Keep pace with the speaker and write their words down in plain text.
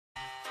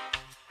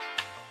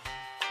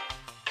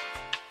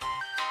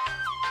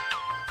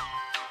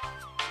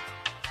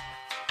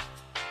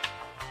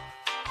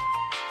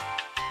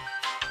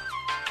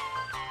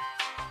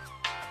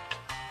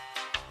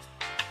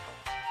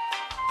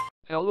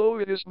Hello,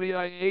 it is me,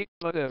 I hate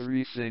but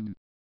everything.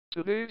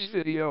 Today's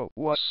video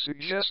was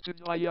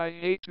suggested by I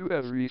hate to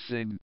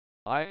everything.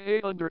 I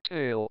hate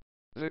Undertale.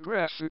 The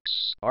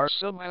graphics are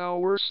somehow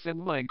worse than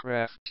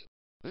Minecraft.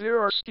 There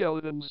are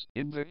skeletons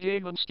in the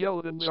game and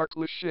skeletons are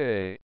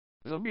cliché.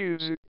 The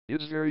music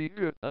is very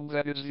good and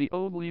that is the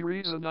only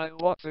reason I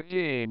bought the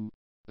game.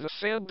 The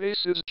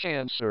fanbase is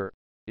cancer.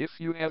 If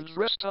you have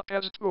dressed up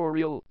as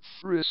Toriel,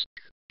 Frisk,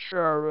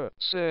 Chara,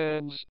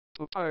 Sans,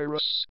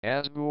 Papyrus,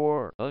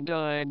 Asgore,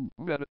 Undyne,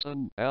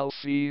 Mettaton,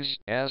 Alphys,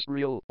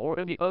 Asriel, or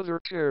any other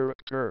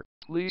character,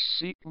 please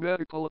seek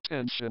medical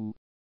attention.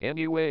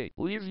 Anyway,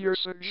 leave your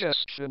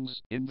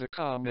suggestions in the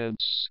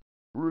comments.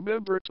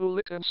 Remember to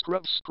like and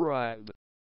subscribe.